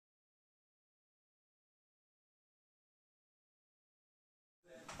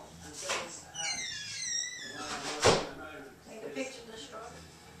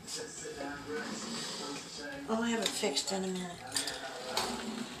I'll have it fixed in a minute.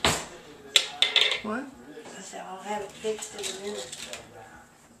 What? I said, I'll have it fixed in a minute.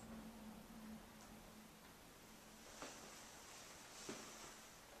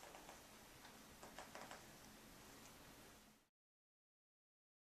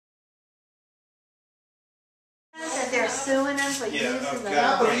 That they're suing them for using the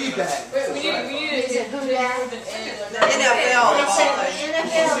I believe that. Is it who that? NFL.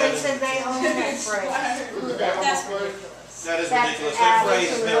 They said they own that phrase. That's ridiculous. That is ridiculous. That phrase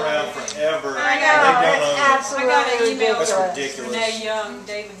has been around forever. I know, that's I absolutely got an email ridiculous. That's ridiculous. Renee Young,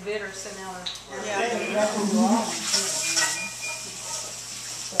 David Bitter sent out a.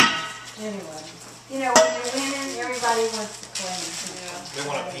 Anyway, you know, when you're winning, everybody wants to claim. They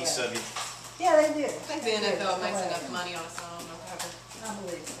want a piece of you. Yeah, they do. I think the NFL makes enough money on its own. I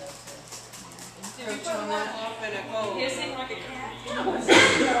believe so too. Coach on that off and a goal. Hissing like a cat.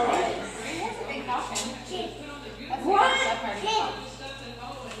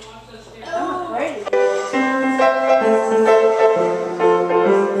 Oh, great.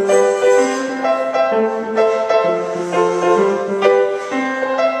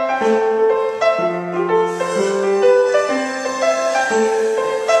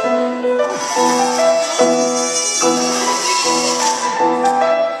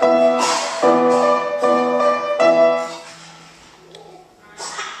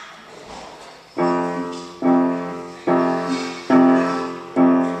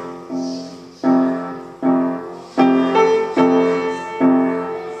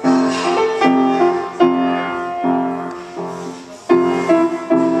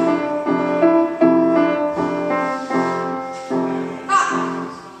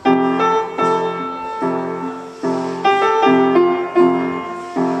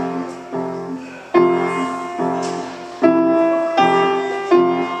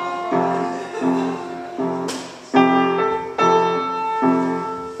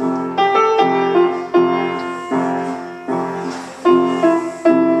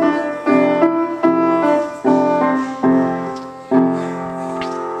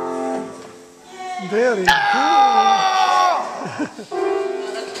 Very cool.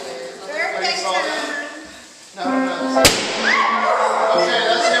 No. Okay,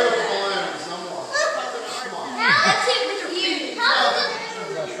 let's hit with the balloons. No more. Come on. Let's hit with you.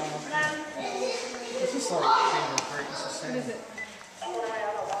 This is like what is it?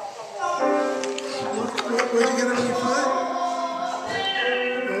 Where'd you get it on your foot?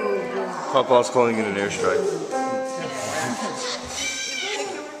 Oh, Papa's calling it an airstrike.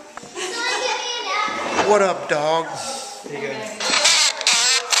 What up, dog? There you go.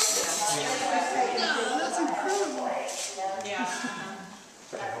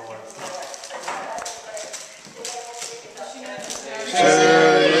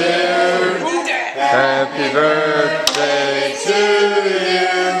 Happy birthday to you.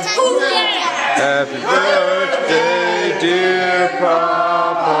 Happy birthday, dear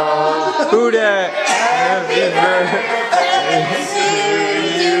Papa. Who dat? Happy birthday to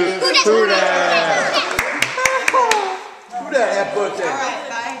you. Who dat? Who that happy birthday?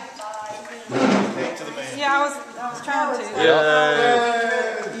 Yeah, I was trying to. Yeah.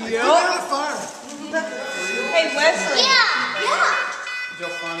 Hey, Wesley. Yeah. Did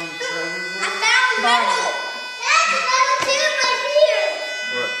y'all find any treasures? I found metal. That's metal too, right here.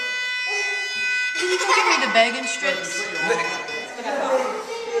 What? Can you give me the bacon strips?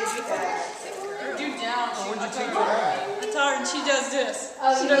 Dude, down. I tell her and she does this.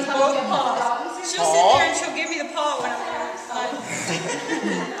 She does both paws. She'll sit there and she'll give me the paw when I'm excited.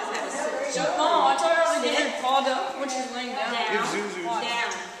 I told her to get her pawed up when she's laying down.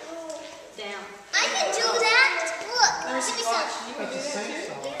 Down. I can do that. Look. Give me some.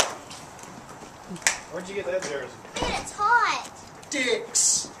 Where'd you get that jersey? Man, it's hot.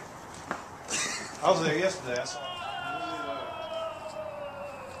 Dicks. I was there yesterday. I saw it.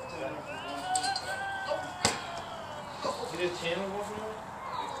 You did 10 with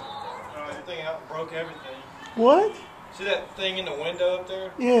one? Everything out, broke everything. what? See that thing in the window up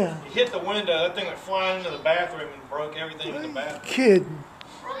there? Yeah. You hit the window, that thing went flying into the bathroom and broke everything in the bathroom. Kidding.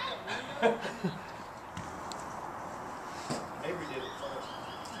 Avery did it first.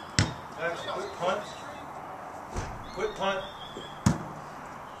 Actually, quick punt. Quick punt.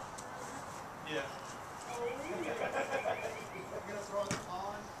 Yeah.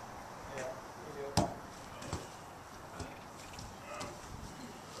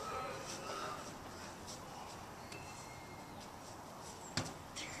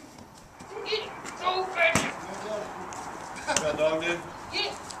 That dog did? Get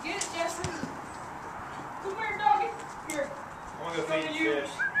it, Jesse. Come here, doggy. Here. I'm gonna go feed the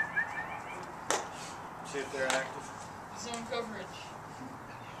fish.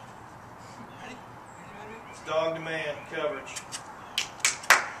 It's dog to man coverage.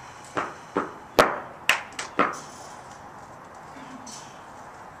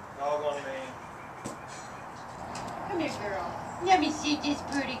 Dog on man. Come here, girl. Let me see this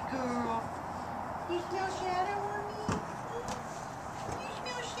pretty girl. You smell shadow on me? You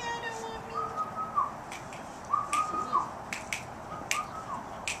smell shadow on me?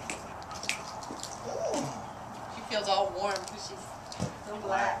 She feels all warm because she's so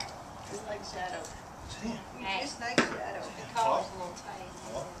black. Just like Shadow. Damn. Just like Shadow. The collar's a little tight.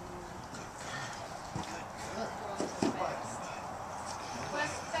 Well,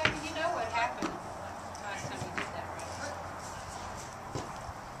 Zach, you know what happened last time you did that, right?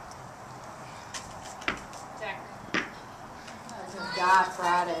 Zach. God,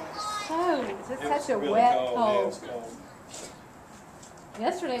 Friday. So, it's such a wet cold.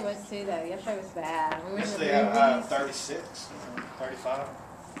 Yesterday was too, though. Yesterday was bad. We went to the Yesterday I movies. 36, 35.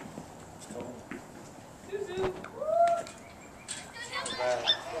 It's cold. Bad.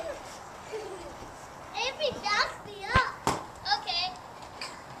 Every back me up. Okay.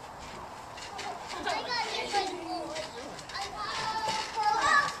 I got it by more.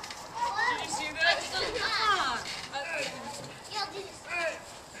 Did you see that? Yeah, do this.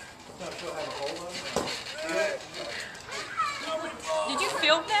 Did you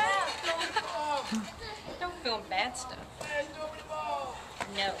film that? Don't film bad stuff.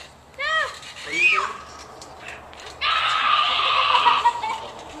 No.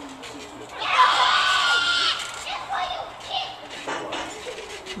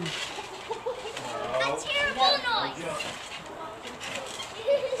 That's terrible noise.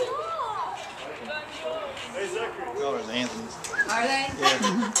 Color's Anthony's. Are they?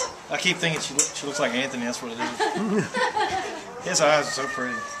 Yeah. I keep thinking she looks like Anthony. That's what it is. His eyes are so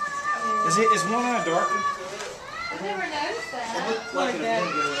pretty. Is one eye darker? I never noticed that. Like that.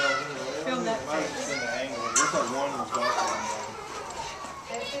 Film that Might have been the angle. It looks like one was darker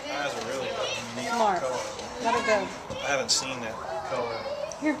than the other. Eyes are really neat Mark. color. Let her go. I haven't seen that color.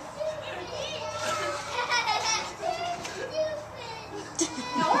 Here.